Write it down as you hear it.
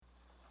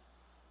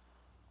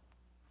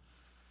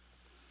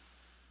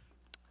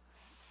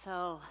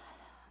So,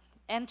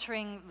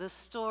 entering the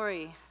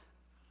story,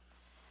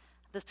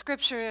 the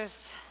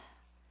scriptures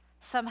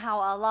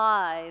somehow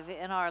alive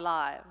in our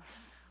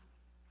lives.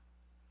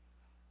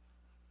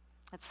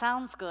 It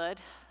sounds good.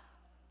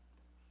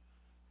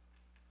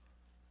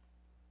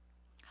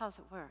 How does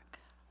it work?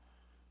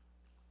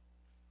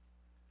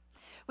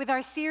 With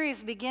our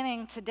series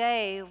beginning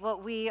today,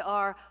 what we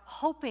are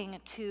hoping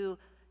to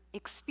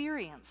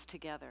experience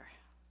together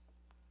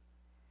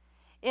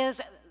is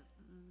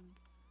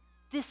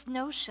this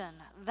notion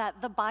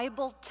that the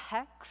Bible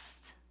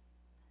text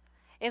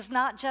is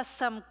not just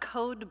some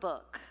code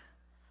book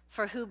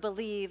for who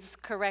believes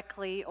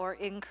correctly or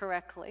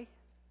incorrectly,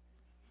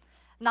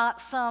 not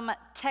some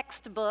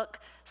textbook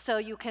so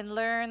you can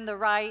learn the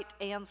right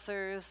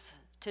answers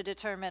to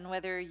determine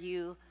whether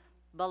you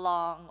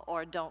belong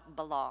or don't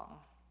belong.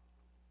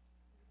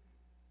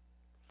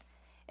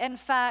 In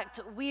fact,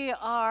 we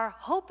are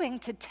hoping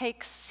to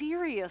take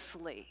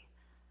seriously,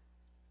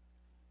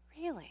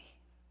 really,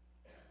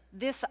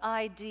 this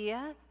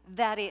idea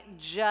that it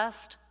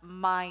just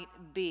might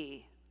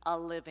be a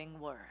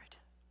living word.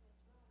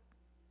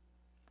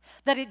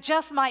 That it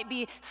just might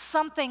be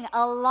something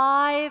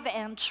alive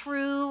and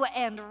true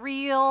and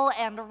real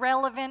and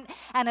relevant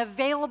and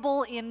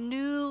available in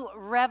new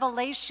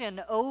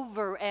revelation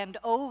over and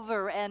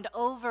over and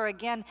over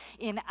again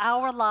in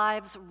our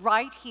lives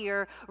right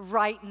here,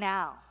 right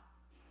now.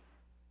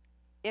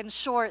 In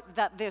short,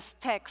 that this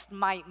text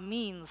might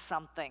mean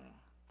something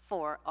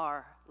for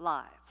our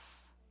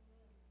lives.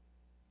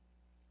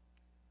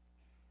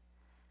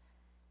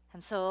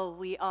 And so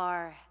we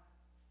are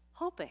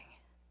hoping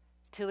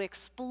to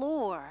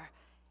explore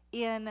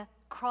in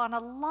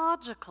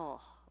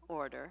chronological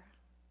order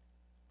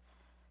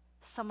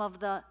some of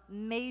the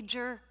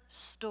major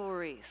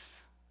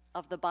stories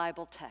of the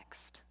Bible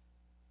text,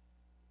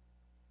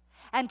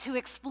 and to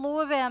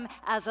explore them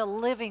as a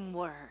living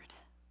word,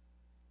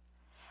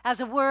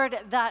 as a word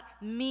that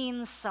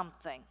means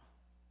something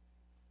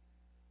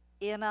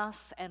in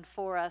us and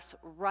for us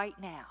right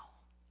now,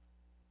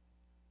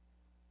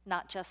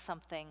 not just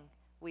something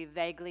we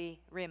vaguely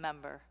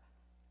remember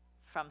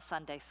from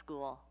Sunday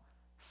school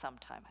some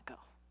time ago.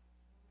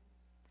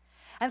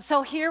 And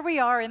so here we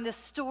are in the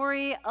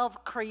story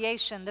of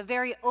creation, the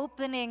very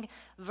opening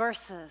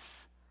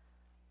verses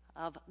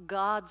of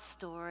God's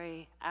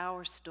story,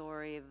 our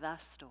story, the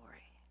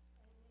story.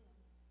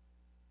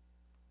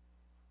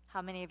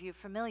 How many of you are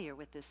familiar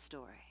with this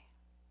story?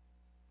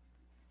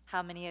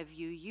 How many of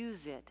you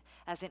use it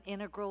as an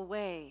integral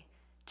way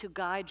to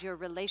guide your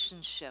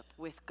relationship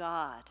with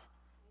God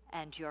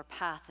and your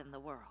path in the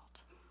world?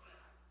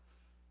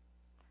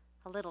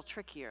 A little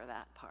trickier,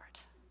 that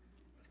part.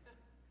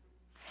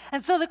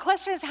 And so the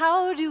question is,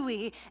 how do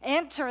we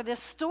enter this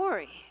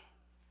story?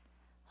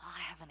 Well,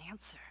 I have an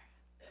answer.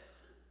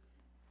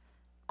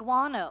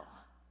 Guano.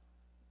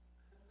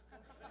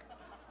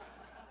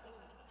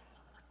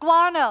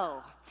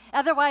 Guano,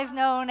 otherwise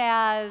known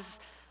as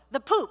the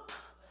poop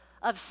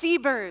of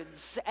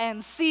seabirds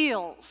and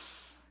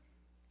seals.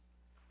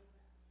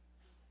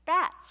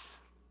 Bats.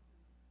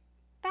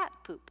 Bat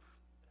poop.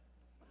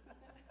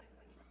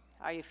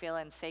 Are you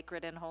feeling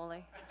sacred and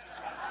holy?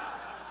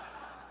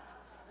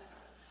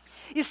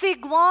 You see,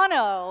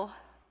 guano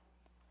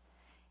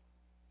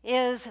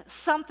is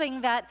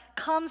something that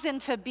comes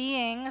into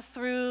being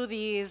through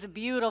these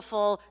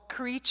beautiful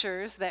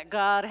creatures that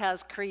God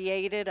has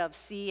created of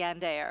sea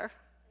and air.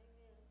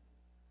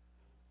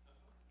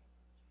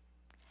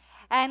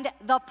 And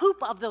the poop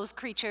of those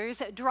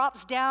creatures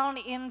drops down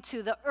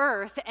into the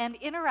earth and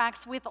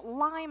interacts with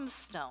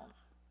limestone.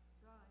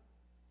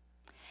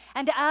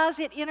 And as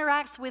it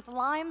interacts with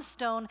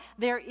limestone,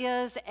 there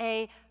is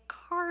a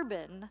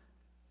carbon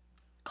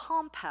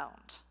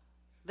compound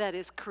that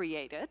is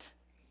created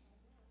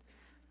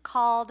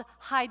called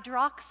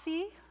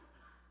hydroxy.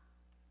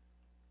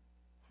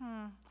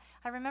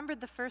 I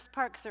remembered the first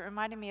part because it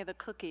reminded me of the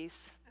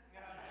cookies.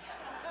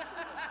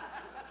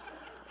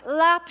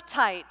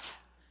 Laptite,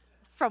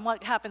 from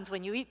what happens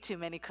when you eat too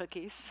many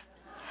cookies.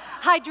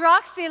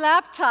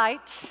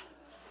 Hydroxylaptite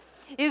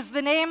is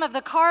the name of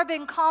the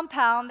carbon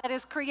compound that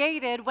is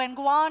created when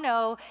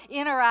guano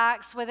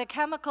interacts with a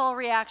chemical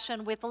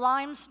reaction with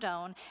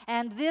limestone.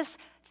 And this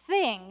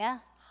thing,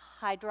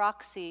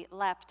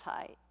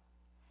 hydroxylaptite,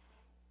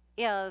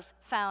 is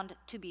found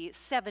to be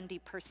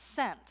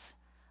 70%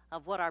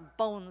 of what our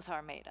bones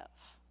are made of.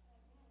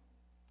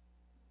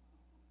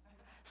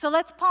 So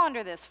let's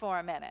ponder this for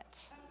a minute.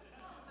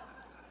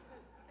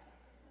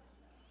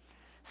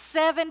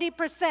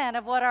 70%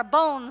 of what our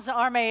bones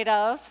are made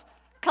of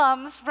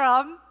comes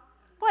from,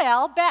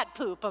 well, bat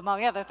poop,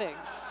 among other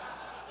things.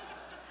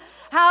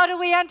 How do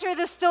we enter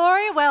the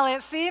story? Well,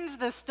 it seems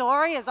the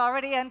story has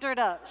already entered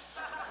us.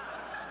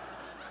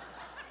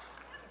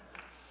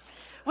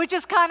 Which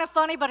is kind of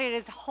funny, but it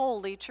is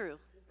wholly true.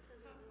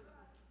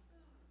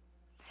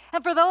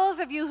 And for those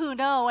of you who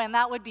know, and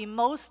that would be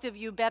most of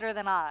you better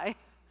than I,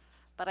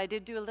 but I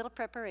did do a little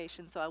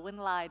preparation so I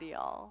wouldn't lie to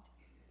y'all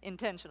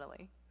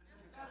intentionally.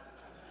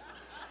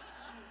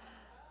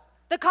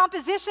 The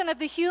composition of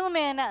the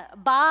human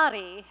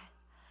body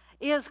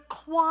is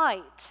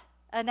quite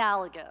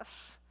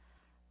analogous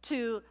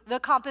to the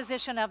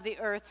composition of the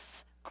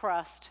earth's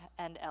crust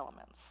and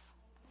elements.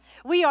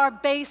 We are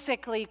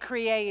basically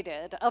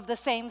created of the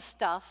same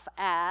stuff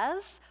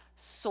as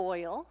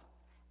soil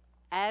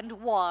and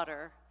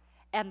water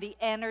and the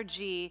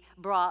energy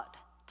brought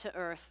to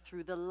earth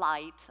through the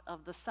light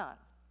of the sun.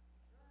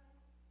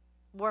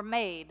 We're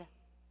made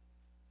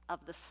of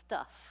the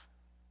stuff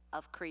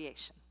of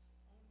creation.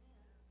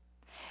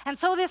 And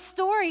so this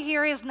story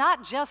here is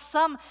not just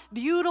some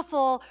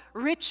beautiful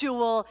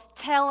ritual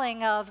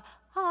telling of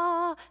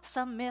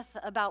some myth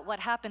about what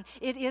happened.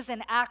 It is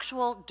an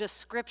actual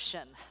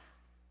description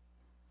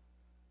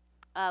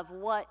of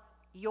what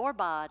your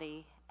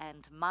body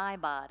and my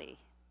body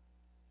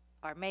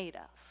are made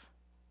of,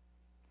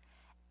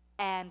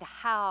 and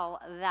how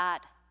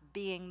that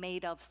being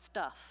made of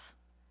stuff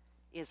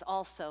is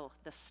also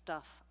the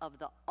stuff of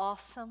the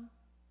awesome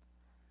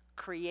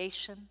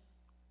creation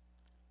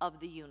of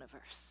the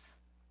universe.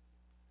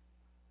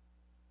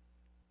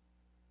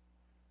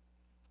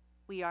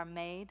 We are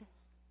made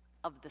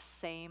of the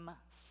same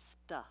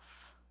stuff.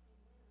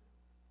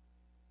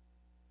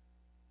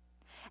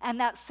 And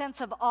that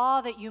sense of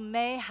awe that you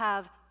may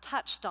have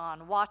touched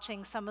on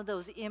watching some of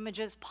those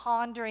images,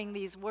 pondering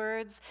these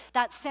words,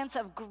 that sense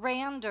of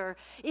grandeur,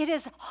 it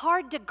is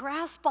hard to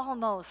grasp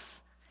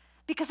almost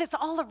because it's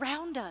all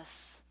around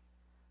us.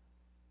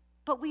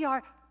 But we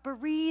are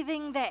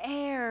breathing the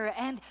air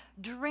and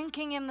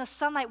drinking in the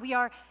sunlight. We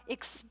are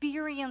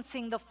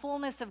experiencing the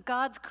fullness of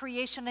God's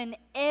creation in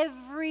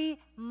every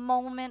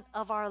moment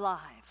of our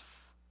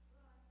lives.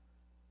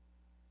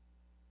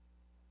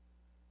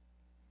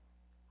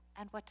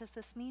 And what does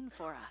this mean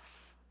for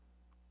us?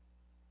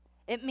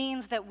 It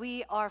means that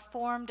we are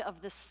formed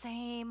of the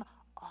same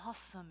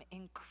awesome,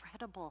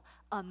 incredible,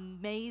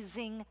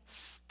 amazing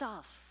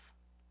stuff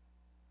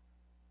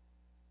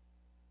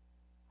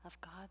of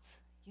God's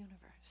universe.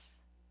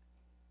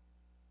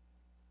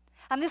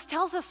 And this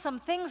tells us some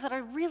things that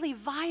are really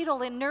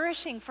vital and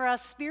nourishing for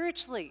us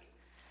spiritually.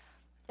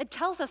 It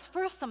tells us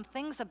first some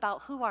things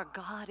about who our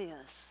God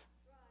is.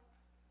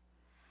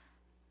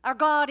 Our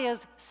God is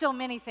so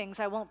many things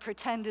I won't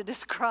pretend to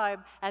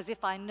describe as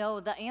if I know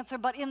the answer,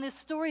 but in this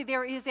story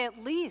there is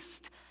at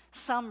least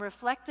some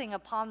reflecting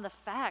upon the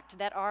fact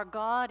that our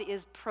God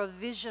is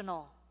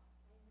provisional.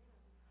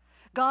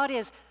 God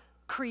is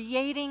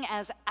creating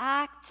as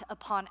act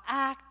upon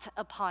act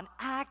upon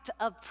act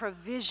of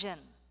provision,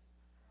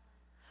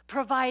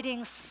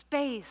 providing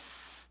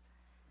space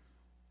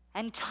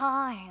and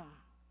time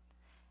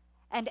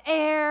and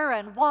air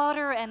and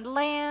water and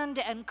land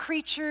and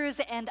creatures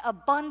and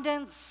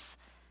abundance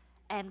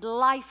and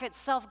life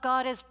itself.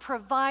 God is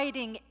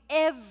providing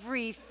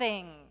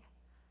everything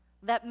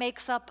that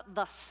makes up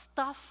the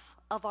stuff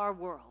of our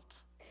world.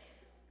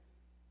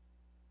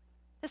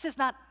 This is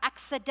not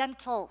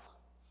accidental.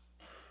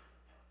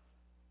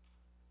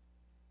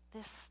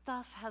 This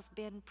stuff has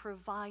been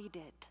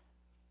provided.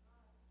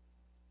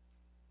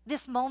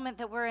 This moment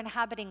that we're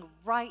inhabiting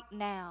right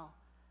now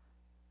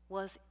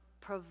was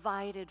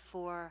provided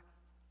for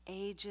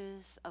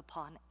ages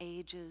upon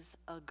ages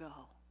ago,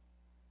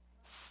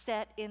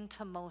 set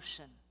into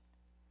motion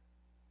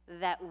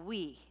that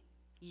we,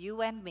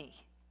 you and me,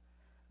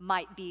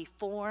 might be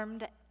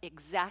formed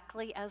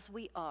exactly as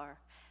we are,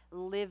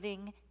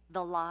 living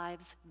the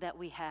lives that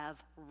we have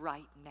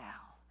right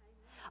now.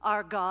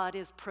 Our God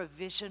is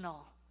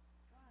provisional,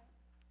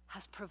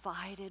 has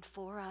provided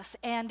for us.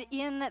 And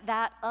in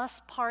that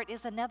us part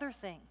is another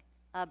thing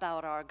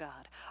about our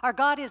God. Our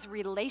God is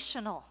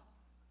relational.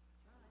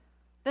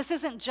 This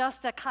isn't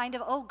just a kind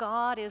of,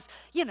 God is,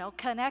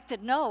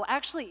 connected. No,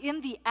 actually,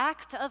 in the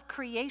act of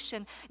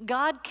creation,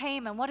 God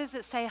came and what does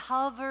it say?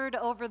 Hovered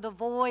over the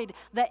void,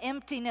 the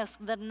emptiness,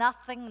 the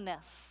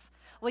nothingness.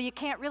 Well, you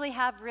can't really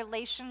have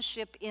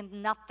relationship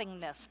in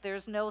nothingness.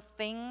 There's no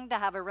thing to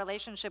have a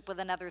relationship with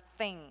another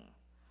thing.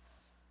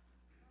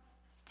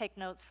 Take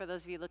notes for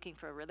those of you looking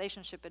for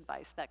relationship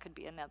advice. That could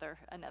be another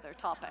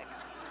topic.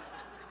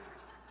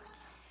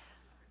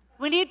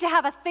 We need to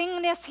have a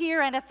thingness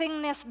here and a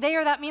thingness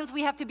there. That means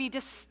we have to be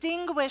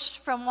distinguished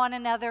from one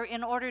another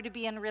in order to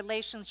be in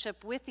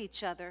relationship with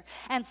each other.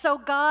 And so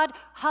God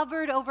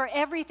hovered over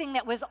everything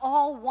that was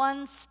all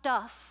one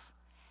stuff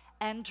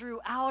and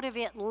drew out of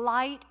it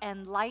light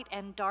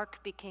and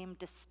dark became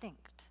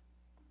distinct.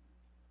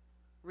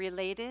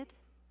 Related,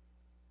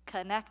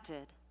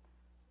 connected,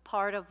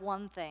 part of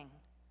one thing,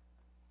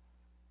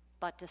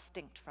 but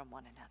distinct from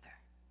one another.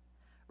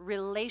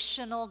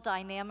 Relational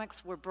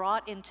dynamics were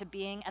brought into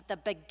being at the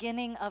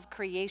beginning of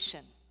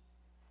creation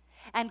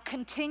and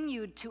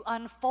continued to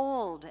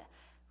unfold,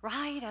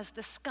 right, as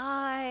the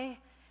sky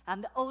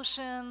and the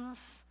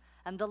oceans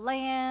and the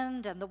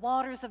land and the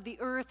waters of the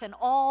earth and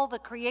all the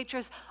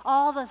creatures,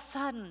 all of a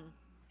sudden,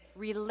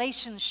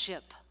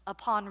 relationship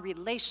upon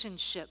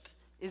relationship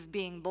is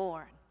being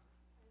born.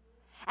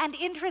 And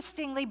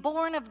interestingly,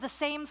 born of the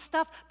same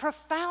stuff,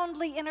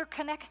 profoundly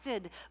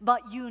interconnected,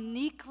 but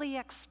uniquely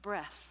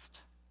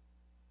expressed.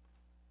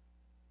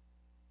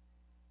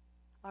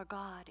 Our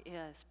God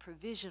is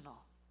provisional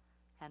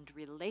and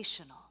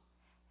relational,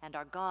 and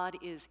our God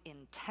is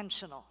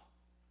intentional.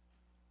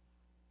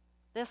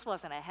 This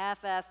wasn't a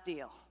half-assed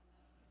deal.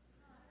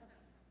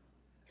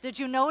 Did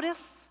you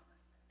notice?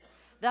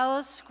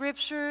 Those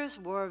scriptures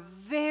were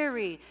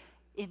very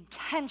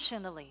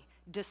intentionally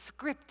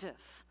descriptive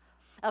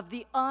of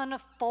the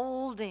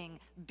unfolding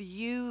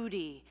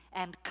beauty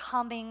and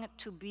coming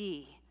to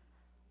be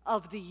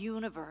of the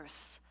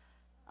universe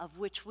of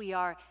which we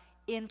are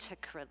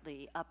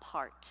intricately a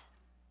part.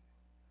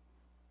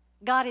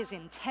 God is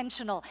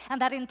intentional, and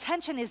that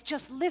intention is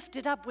just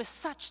lifted up with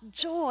such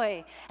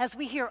joy as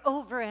we hear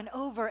over and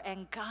over,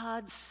 and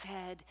God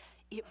said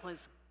it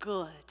was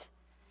good.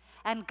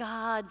 And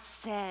God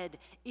said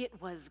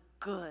it was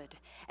good.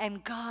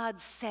 And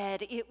God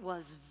said it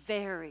was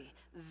very,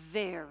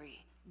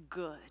 very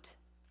good.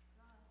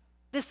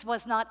 This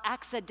was not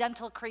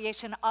accidental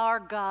creation.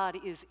 Our God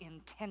is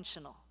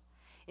intentional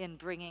in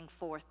bringing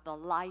forth the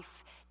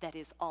life that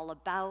is all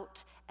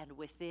about and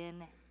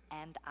within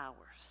and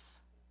ours.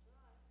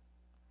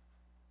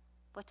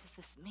 What does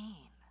this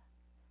mean?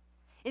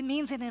 It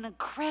means in an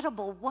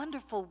incredible,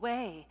 wonderful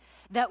way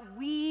that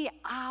we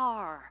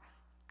are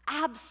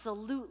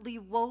absolutely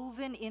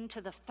woven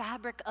into the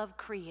fabric of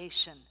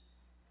creation.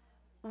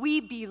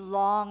 We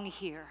belong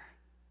here.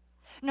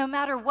 No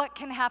matter what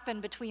can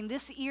happen between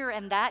this ear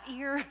and that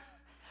ear,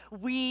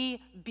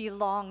 we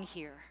belong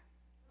here.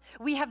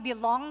 We have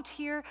belonged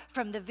here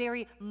from the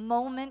very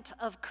moment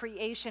of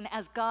creation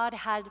as God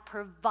had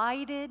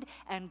provided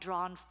and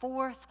drawn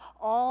forth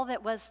all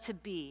that was to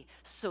be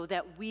so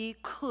that we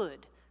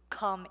could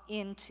come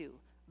into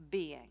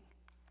being.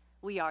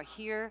 We are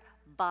here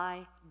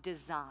by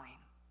design.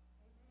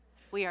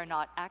 We are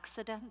not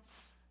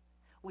accidents.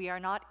 We are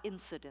not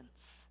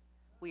incidents.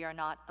 We are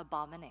not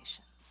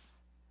abominations.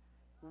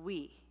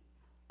 We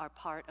are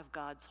part of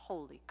God's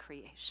holy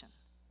creation.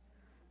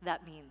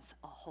 That means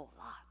a whole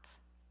lot.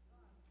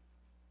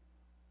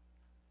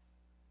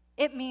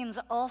 It means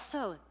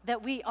also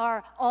that we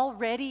are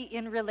already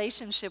in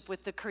relationship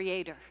with the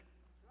Creator.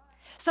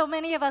 So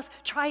many of us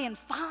try and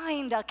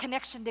find a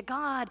connection to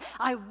God.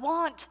 I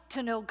want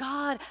to know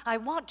God. I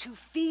want to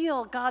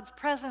feel God's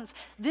presence.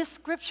 This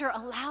scripture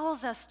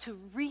allows us to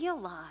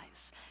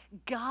realize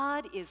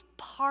God is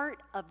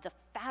part of the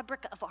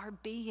fabric of our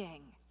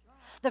being.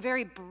 The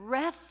very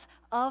breath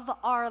of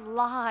our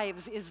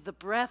lives is the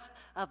breath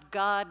of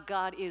God.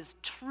 God is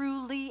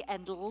truly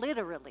and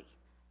literally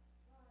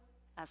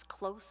as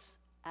close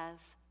as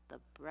the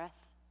breath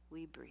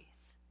we breathe.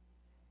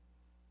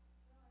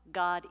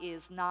 God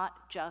is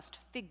not just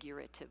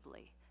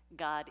figuratively.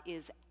 God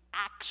is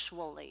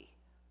actually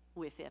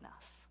within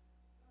us.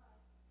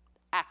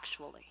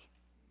 Actually.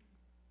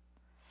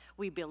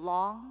 We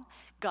belong.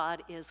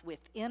 God is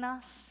within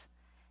us.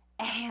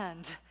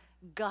 And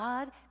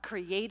God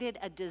created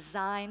a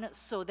design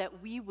so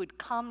that we would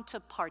come to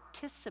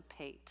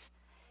participate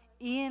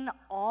in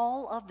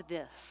all of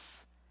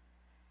this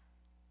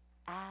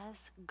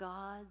as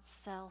God's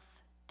self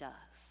does.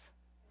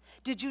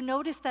 Did you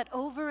notice that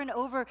over and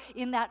over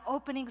in that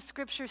opening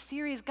scripture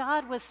series,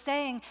 God was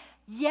saying,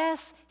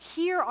 yes,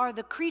 here are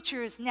the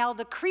creatures, now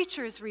the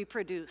creatures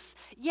reproduce.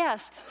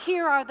 Yes,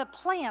 here are the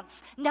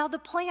plants, now the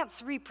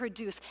plants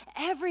reproduce.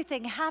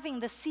 Everything having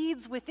the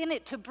seeds within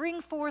it to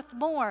bring forth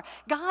more.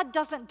 God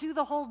doesn't do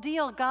the whole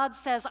deal. God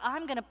says,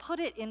 I'm going to put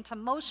it into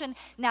motion.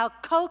 Now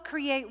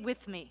co-create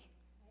with me.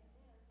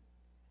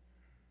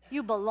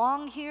 You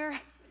belong here.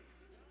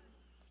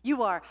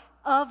 You are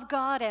of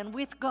God and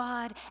with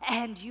God,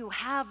 and you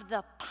have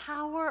the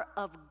power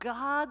of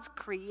God's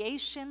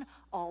creation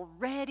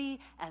already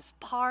as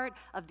part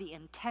of the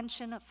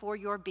intention for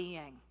your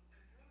being.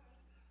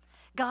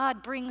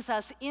 God brings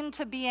us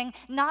into being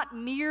not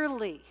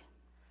merely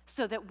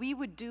so that we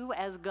would do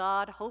as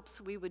God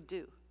hopes we would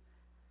do,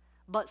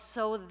 but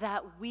so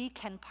that we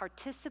can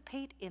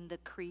participate in the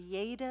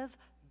creative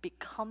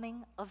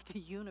becoming of the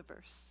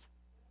universe.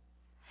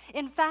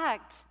 In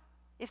fact,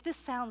 if this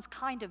sounds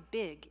kind of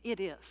big, it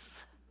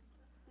is.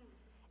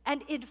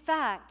 And in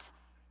fact,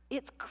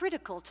 it's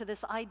critical to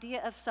this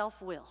idea of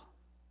self-will.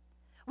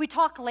 We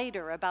talk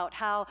later about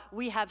how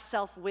we have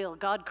self-will.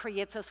 God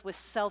creates us with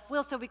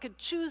self-will so we could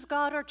choose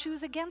God or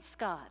choose against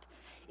God.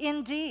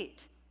 Indeed,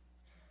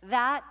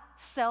 that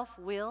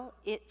self-will,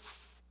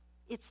 it's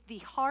the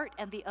heart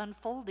and the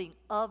unfolding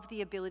of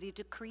the ability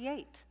to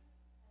create.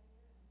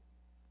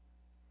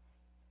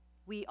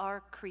 We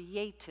are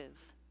creative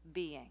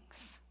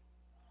beings.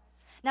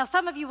 Now,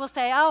 some of you will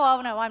say, oh,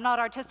 no, I'm not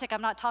artistic.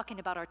 I'm not talking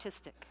about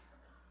artistic.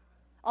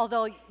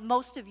 Although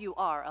most of you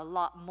are a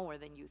lot more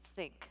than you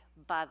think,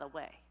 by the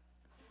way.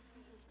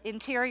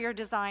 Interior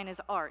design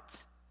is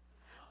art.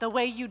 The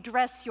way you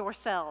dress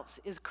yourselves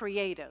is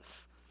creative.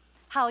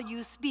 How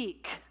you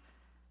speak,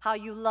 how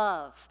you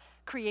love.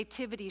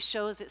 Creativity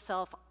shows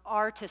itself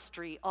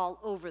artistry all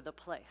over the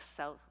place.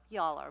 So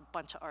y'all are a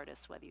bunch of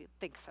artists, whether you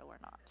think so or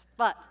not.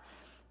 But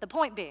the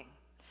point being,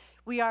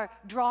 we are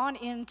drawn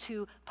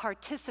into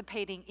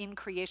participating in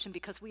creation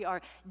because we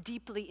are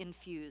deeply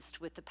infused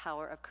with the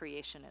power of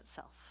creation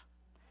itself.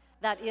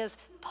 That is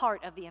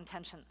part of the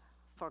intention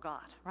for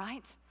God,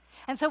 right?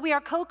 And so we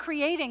are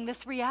co-creating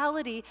this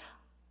reality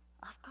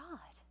of God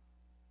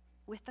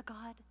with the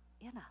God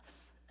in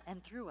us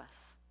and through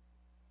us.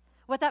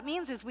 What that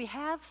means is we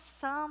have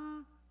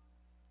some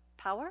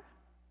power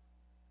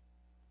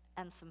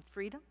and some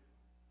freedom.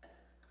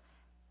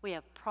 We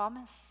have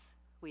promise,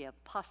 we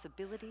have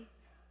possibility,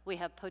 we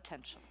have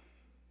potential.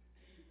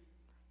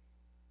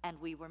 And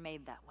we were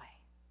made that way.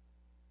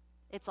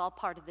 It's all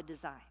part of the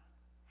design.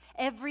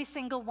 Every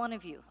single one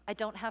of you, I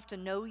don't have to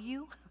know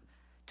you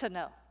to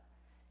know.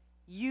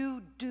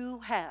 You do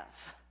have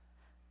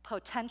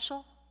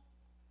potential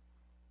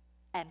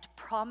and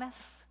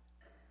promise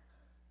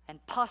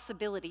and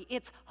possibility.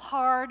 It's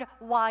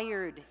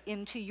hardwired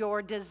into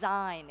your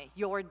design,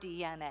 your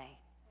DNA.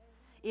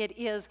 It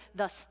is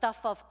the stuff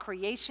of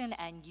creation,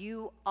 and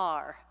you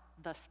are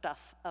the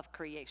stuff of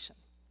creation.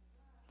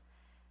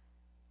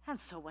 And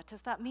so what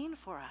does that mean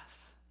for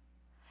us?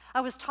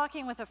 I was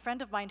talking with a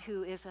friend of mine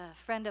who is a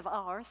friend of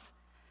ours.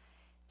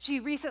 She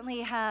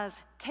recently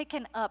has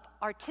taken up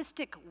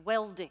artistic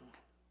welding.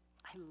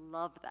 I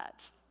love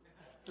that.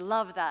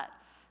 Love that.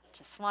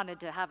 Just wanted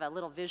to have a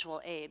little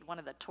visual aid, one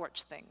of the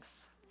torch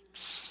things.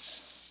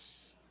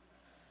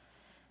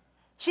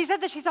 She said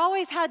that she's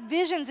always had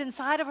visions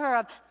inside of her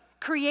of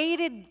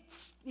created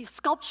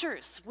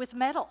sculptures with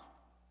metal.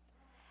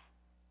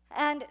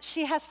 And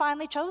she has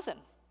finally chosen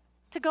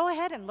to go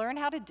ahead and learn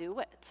how to do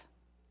it.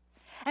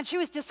 And she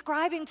was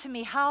describing to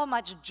me how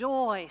much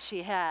joy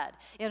she had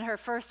in her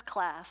first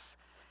class.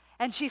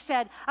 And she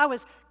said, I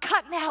was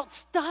cutting out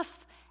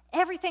stuff.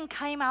 Everything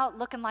came out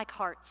looking like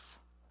hearts.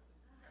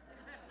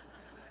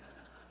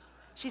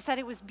 She said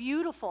it was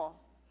beautiful.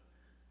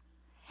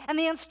 And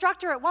the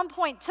instructor at one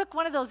point took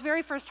one of those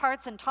very first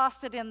hearts and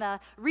tossed it in the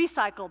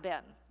recycle bin.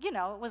 You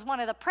know, it was one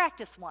of the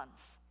practice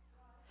ones.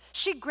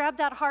 She grabbed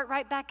that heart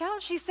right back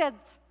out. She said,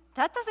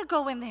 that doesn't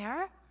go in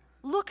there.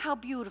 Look how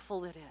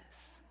beautiful it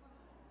is.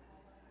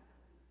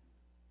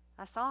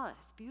 I saw it.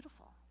 It's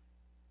beautiful.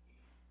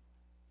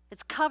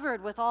 It's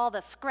covered with all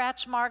the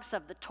scratch marks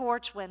of the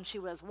torch when she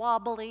was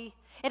wobbly.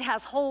 It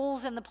has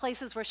holes in the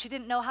places where she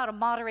didn't know how to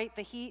moderate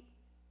the heat.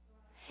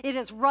 It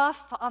is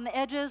rough on the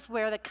edges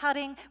where the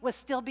cutting was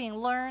still being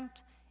learned.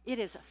 It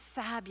is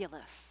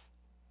fabulous.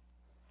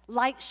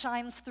 Light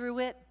shines through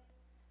it,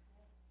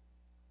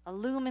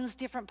 illumines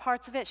different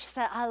parts of it. She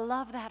said, I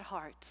love that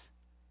heart.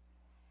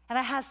 And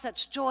I had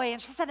such joy.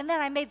 And she said, and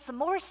then I made some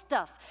more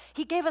stuff.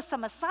 He gave us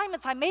some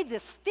assignments. I made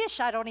this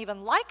fish. I don't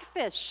even like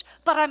fish,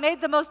 but I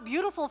made the most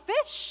beautiful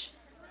fish.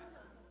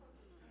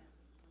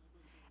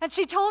 And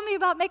she told me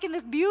about making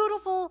this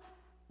beautiful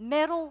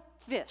metal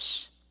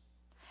fish.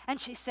 And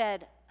she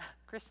said,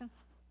 Kristen,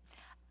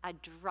 I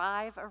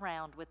drive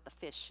around with the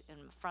fish in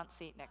the front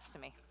seat next to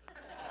me.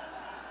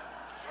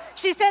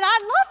 She said, I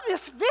love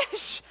this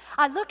fish.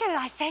 I look at it,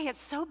 I say,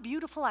 it's so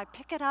beautiful. I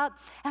pick it up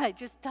and I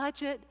just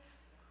touch it.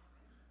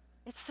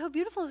 It's so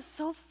beautiful. It's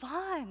so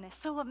fun. It's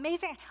so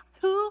amazing.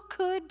 Who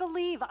could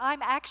believe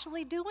I'm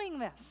actually doing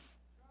this?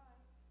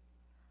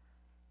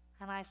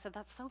 And I said,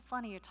 that's so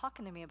funny you're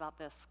talking to me about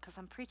this because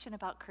I'm preaching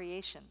about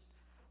creation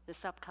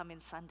this upcoming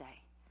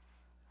Sunday.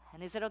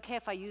 And is it okay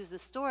if I use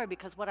this story?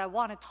 Because what I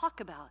want to talk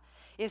about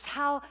is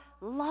how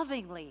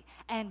lovingly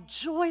and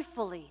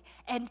joyfully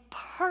and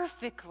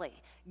perfectly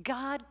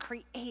God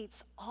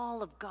creates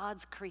all of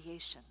God's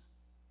creation.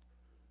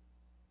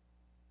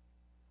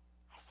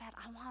 I said,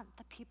 I want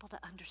the people to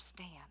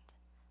understand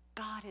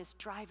God is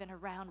driving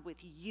around with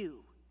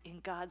you in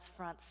God's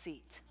front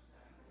seat.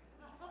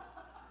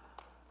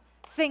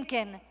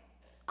 Thinking,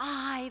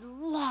 I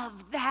love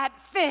that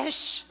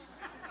fish.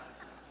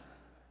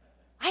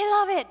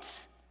 I love it.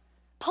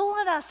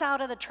 Pulling us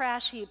out of the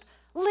trash heap,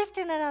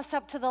 lifting us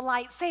up to the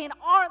light, saying,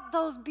 aren't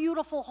those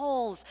beautiful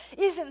holes?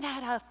 Isn't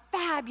that a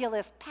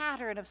fabulous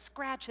pattern of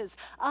scratches?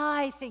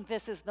 I think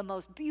this is the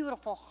most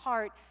beautiful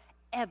heart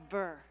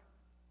ever.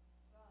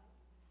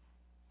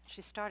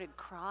 She started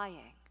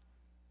crying.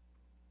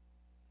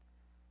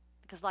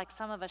 Because like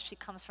some of us, she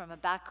comes from a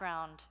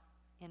background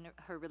in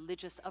her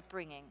religious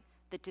upbringing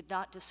that did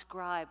not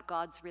describe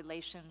God's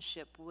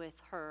relationship with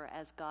her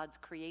as God's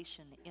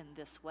creation in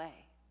this way.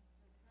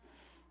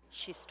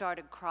 She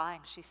started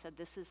crying. She said,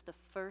 this is the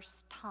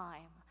first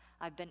time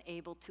I've been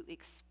able to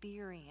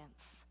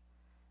experience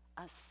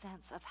a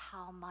sense of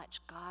how much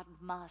God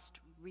must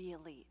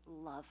really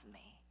love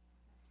me.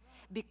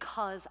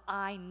 Because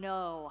I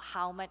know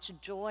how much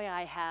joy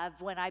I have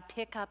when I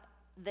pick up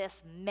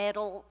this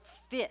metal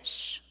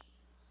fish.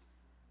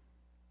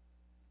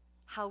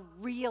 How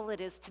real it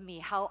is to me,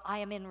 how I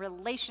am in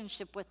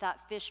relationship with that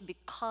fish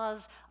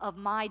because of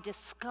my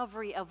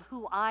discovery of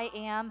who I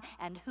am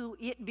and who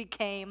it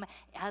became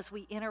as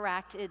we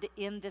interacted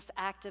in this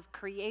act of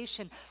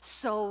creation.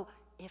 So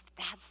if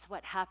that's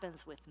what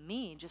happens with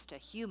me, just a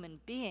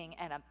human being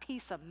and a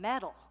piece of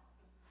metal,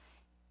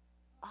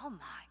 oh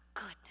my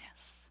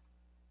goodness,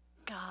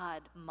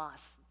 God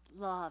must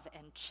love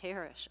and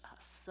cherish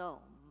us so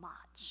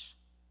much.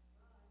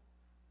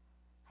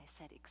 I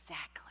said,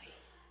 exactly.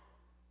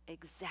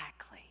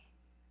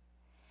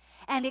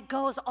 And it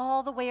goes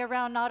all the way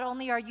around. Not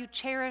only are you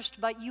cherished,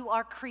 but you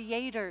are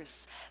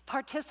creators.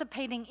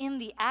 Participating in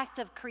the act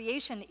of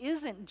creation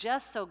isn't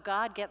just so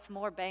God gets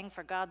more bang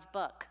for God's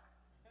buck.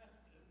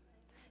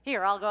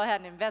 Here, I'll go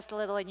ahead and invest a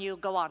little and you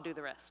go on, do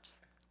the rest.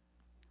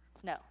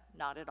 No,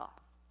 not at all.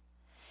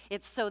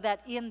 It's so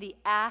that in the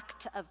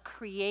act of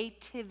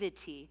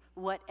creativity,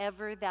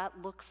 whatever that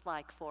looks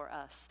like for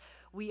us,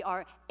 we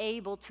are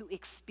able to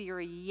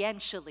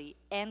experientially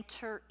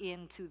enter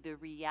into the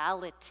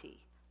reality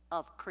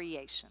of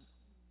creation,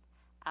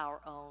 our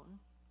own,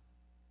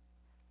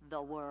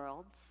 the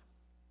world's,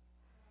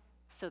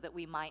 so that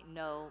we might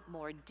know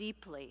more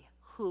deeply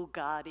who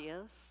God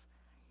is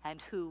and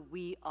who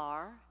we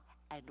are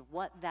and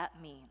what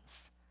that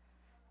means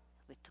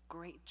with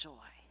great joy.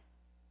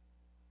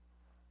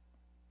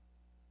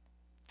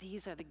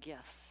 These are the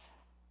gifts.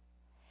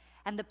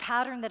 And the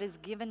pattern that is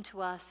given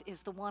to us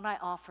is the one I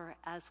offer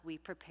as we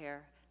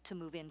prepare to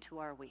move into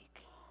our week.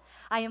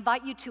 I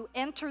invite you to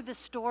enter the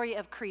story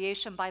of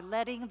creation by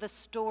letting the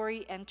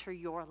story enter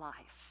your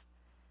life.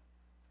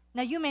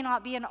 Now, you may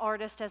not be an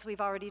artist, as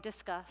we've already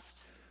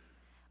discussed,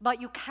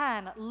 but you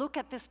can look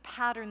at this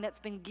pattern that's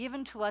been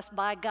given to us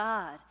by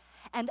God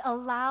and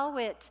allow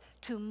it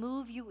to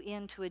move you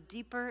into a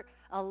deeper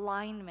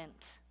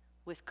alignment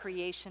with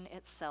creation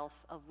itself,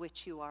 of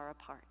which you are a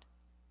part.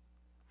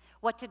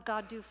 What did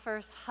God do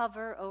first?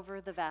 Hover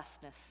over the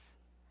vastness.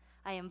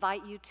 I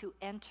invite you to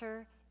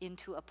enter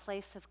into a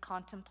place of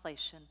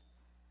contemplation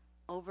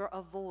over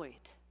a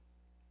void,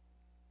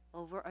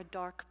 over a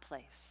dark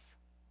place,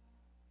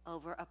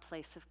 over a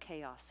place of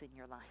chaos in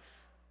your life.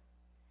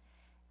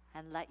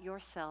 And let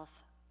yourself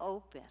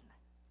open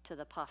to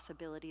the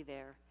possibility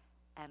there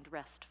and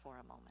rest for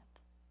a moment.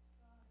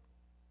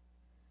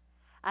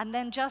 And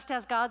then, just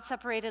as God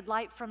separated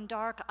light from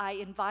dark, I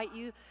invite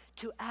you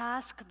to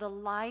ask the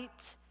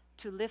light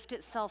to lift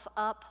itself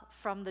up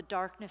from the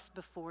darkness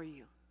before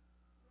you,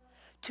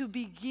 to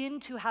begin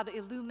to have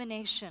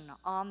illumination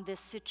on this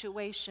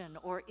situation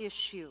or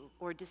issue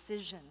or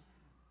decision,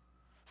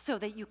 so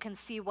that you can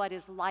see what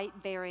is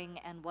light-bearing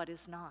and what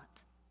is not.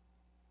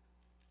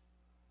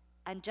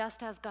 And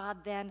just as God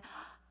then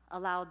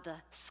allowed the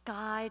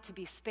sky to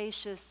be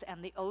spacious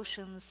and the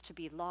oceans to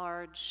be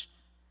large,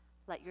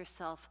 let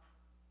yourself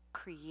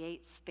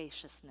create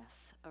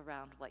spaciousness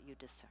around what you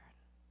discern.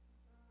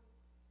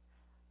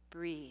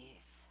 Breathe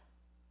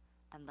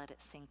and let it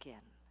sink in.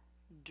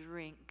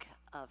 Drink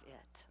of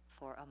it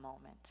for a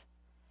moment.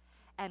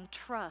 And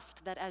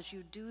trust that as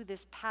you do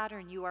this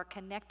pattern, you are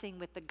connecting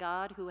with the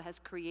God who has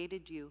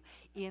created you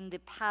in the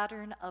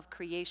pattern of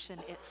creation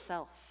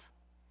itself.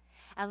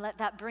 And let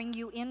that bring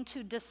you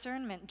into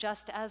discernment,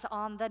 just as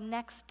on the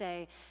next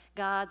day,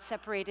 God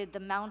separated the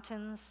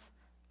mountains,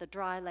 the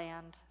dry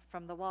land,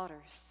 from the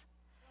waters.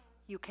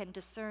 You can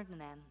discern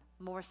then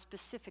more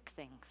specific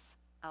things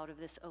out of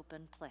this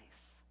open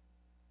place.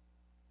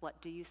 What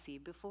do you see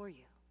before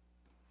you?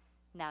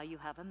 Now you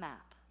have a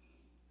map.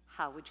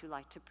 How would you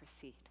like to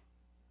proceed?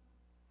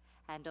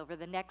 And over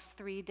the next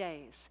 3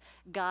 days,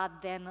 God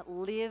then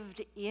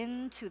lived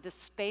into the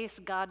space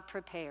God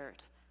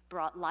prepared,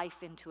 brought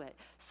life into it.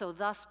 So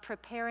thus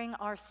preparing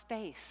our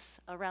space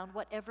around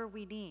whatever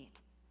we need,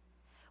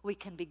 we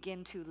can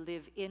begin to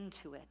live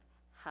into it.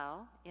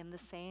 How? In the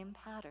same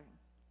pattern.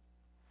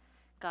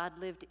 God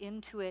lived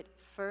into it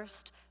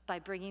first by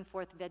bringing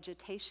forth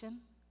vegetation,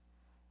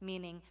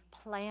 meaning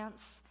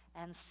plants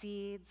and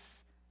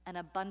seeds, an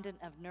abundance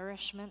of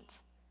nourishment.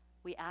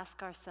 We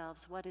ask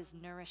ourselves, what is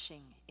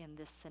nourishing in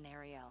this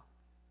scenario?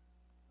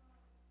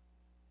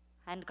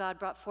 And God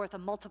brought forth a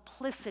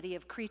multiplicity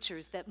of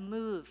creatures that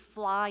move,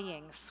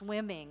 flying,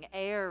 swimming,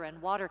 air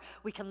and water.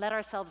 We can let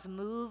ourselves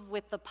move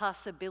with the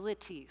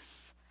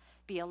possibilities,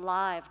 be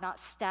alive, not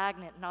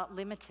stagnant, not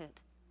limited.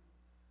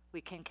 We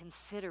can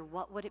consider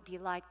what would it be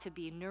like to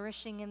be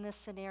nourishing in this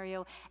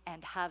scenario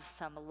and have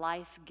some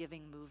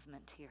life-giving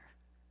movement here.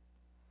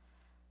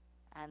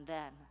 And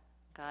then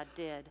God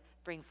did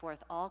bring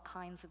forth all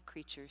kinds of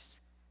creatures,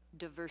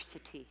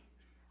 diversity,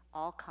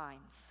 all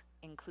kinds,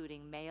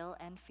 including male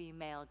and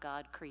female.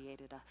 God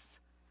created us.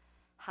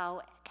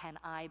 How can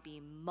I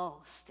be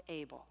most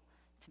able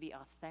to be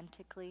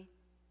authentically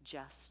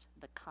just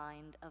the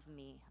kind of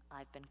me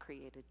I've been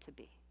created to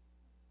be?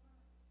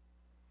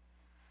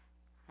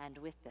 And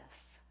with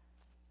this,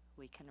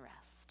 we can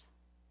rest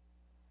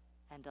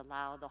and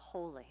allow the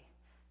holy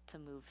to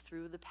move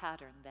through the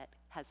pattern that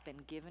has been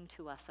given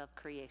to us of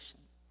creation,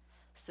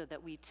 so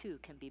that we too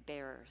can be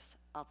bearers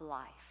of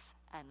life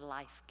and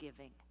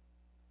life-giving.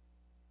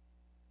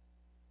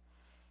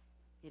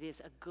 It is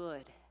a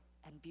good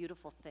and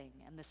beautiful thing,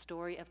 and the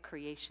story of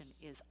creation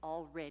is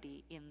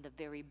already in the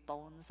very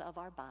bones of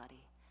our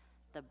body,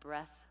 the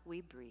breath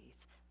we breathe.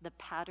 The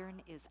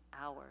pattern is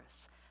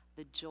ours.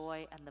 The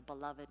joy and the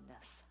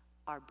belovedness,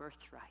 our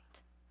birthright.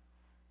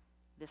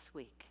 This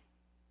week,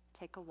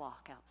 take a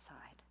walk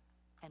outside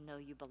and know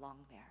you belong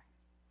there.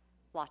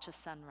 Watch a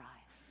sunrise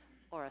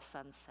or a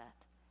sunset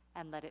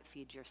and let it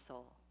feed your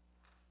soul.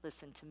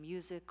 Listen to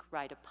music,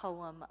 write a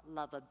poem,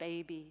 love a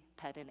baby,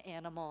 pet an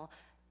animal,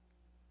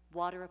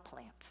 water a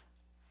plant.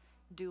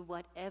 do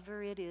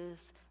whatever it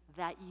is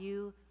that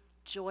you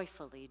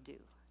joyfully do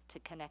to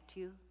connect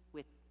you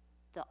with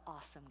the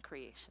awesome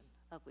creation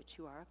of which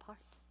you are a part.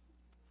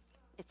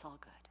 It's all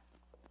good.